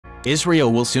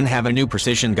Israel will soon have a new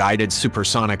precision-guided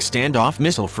supersonic standoff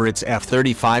missile for its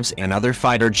F-35s and other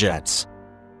fighter jets.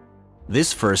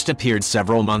 This first appeared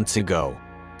several months ago.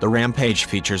 The Rampage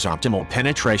features optimal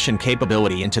penetration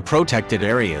capability into protected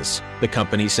areas, the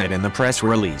company said in the press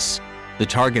release. The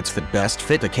targets that best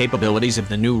fit the capabilities of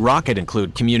the new rocket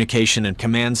include communication and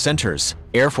command centers,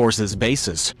 Air Force's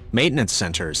bases, maintenance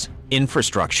centers,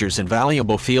 infrastructures and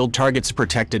valuable field targets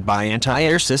protected by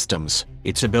anti-air systems.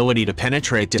 Its ability to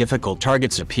penetrate difficult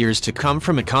targets appears to come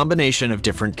from a combination of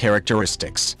different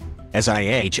characteristics. As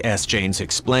IHS Janes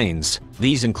explains,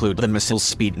 these include the missile's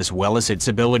speed as well as its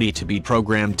ability to be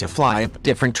programmed to fly up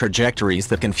different trajectories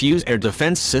that confuse air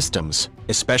defense systems,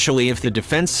 especially if the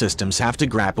defense systems have to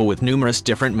grapple with numerous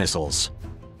different missiles.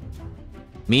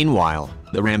 Meanwhile,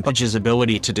 the Rampage's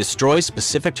ability to destroy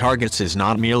specific targets is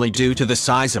not merely due to the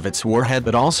size of its warhead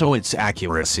but also its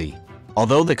accuracy.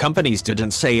 Although the companies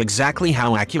didn't say exactly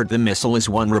how accurate the missile is,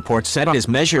 one report said it is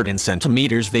measured in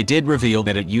centimeters. They did reveal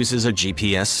that it uses a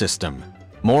GPS system.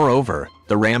 Moreover,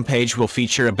 the Rampage will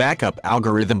feature a backup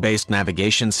algorithm-based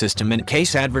navigation system in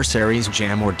case adversaries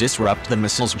jam or disrupt the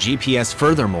missile's GPS.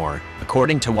 Furthermore,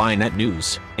 according to Ynet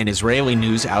News, an Israeli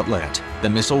news outlet, the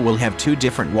missile will have two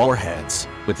different warheads,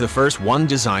 with the first one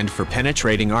designed for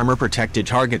penetrating armor-protected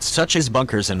targets such as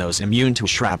bunkers and those immune to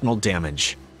shrapnel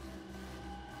damage.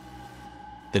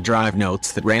 The Drive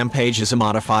notes that Rampage is a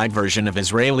modified version of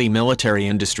Israeli Military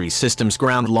Industry Systems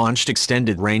Ground-Launched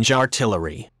Extended-Range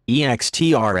Artillery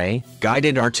 (EXTRA)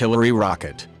 guided artillery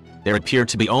rocket. There appear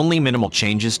to be only minimal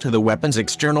changes to the weapon's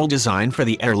external design for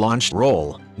the air-launched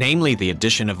role, namely the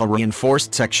addition of a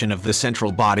reinforced section of the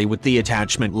central body with the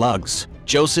attachment lugs,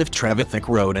 Joseph Trevithick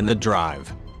wrote in the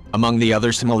Drive. Among the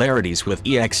other similarities with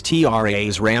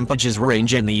EXTRA's Rampage's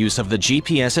range and the use of the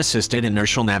GPS-assisted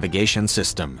inertial navigation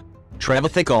system.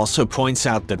 Trevithick also points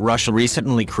out that Russia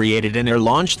recently created an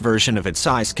air-launched version of its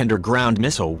Iskander ground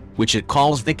missile, which it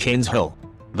calls the Kinzhal.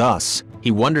 Thus,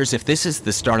 he wonders if this is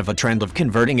the start of a trend of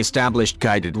converting established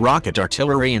guided rocket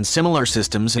artillery and similar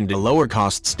systems into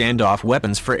lower-cost standoff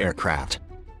weapons for aircraft.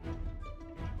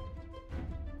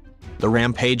 The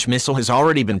Rampage missile has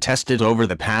already been tested over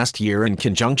the past year in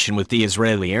conjunction with the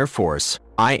Israeli Air Force,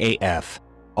 IAF.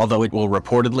 Although it will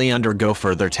reportedly undergo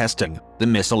further testing, the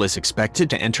missile is expected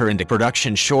to enter into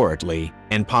production shortly,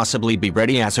 and possibly be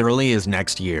ready as early as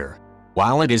next year.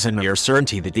 While it is a near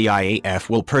certainty that the IAF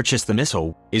will purchase the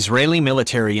missile, Israeli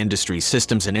Military Industry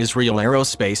Systems and Israel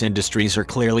Aerospace Industries are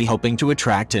clearly hoping to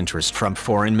attract interest from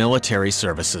foreign military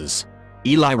services.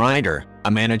 Eli Ryder,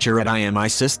 a manager at IMI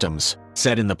Systems,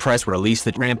 said in the press release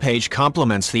that Rampage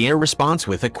complements the air response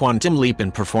with a quantum leap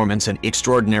in performance and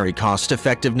extraordinary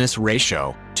cost-effectiveness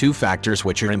ratio, two factors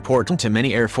which are important to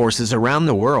many air forces around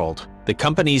the world. The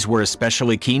companies were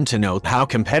especially keen to note how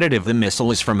competitive the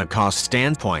missile is from a cost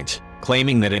standpoint,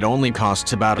 claiming that it only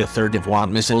costs about a third of what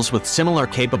missiles with similar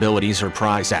capabilities are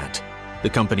priced at. The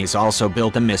companies also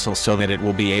built the missile so that it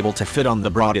will be able to fit on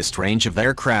the broadest range of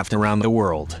aircraft around the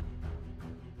world.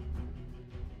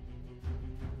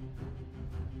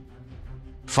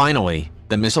 Finally,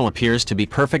 the missile appears to be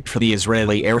perfect for the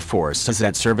Israeli Air Force, as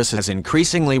that service has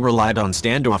increasingly relied on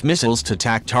standoff missiles to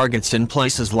attack targets in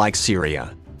places like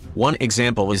Syria. One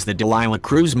example is the Delilah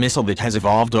cruise missile that has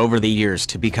evolved over the years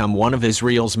to become one of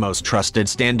Israel's most trusted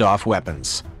standoff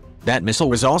weapons. That missile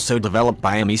was also developed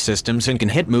by IMI Systems and can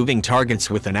hit moving targets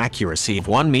with an accuracy of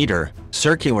 1 meter,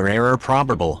 circular error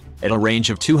probable, at a range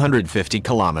of 250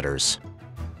 kilometers.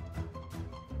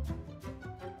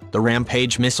 The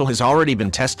Rampage missile has already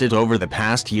been tested over the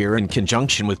past year in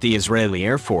conjunction with the Israeli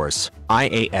Air Force,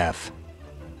 IAF.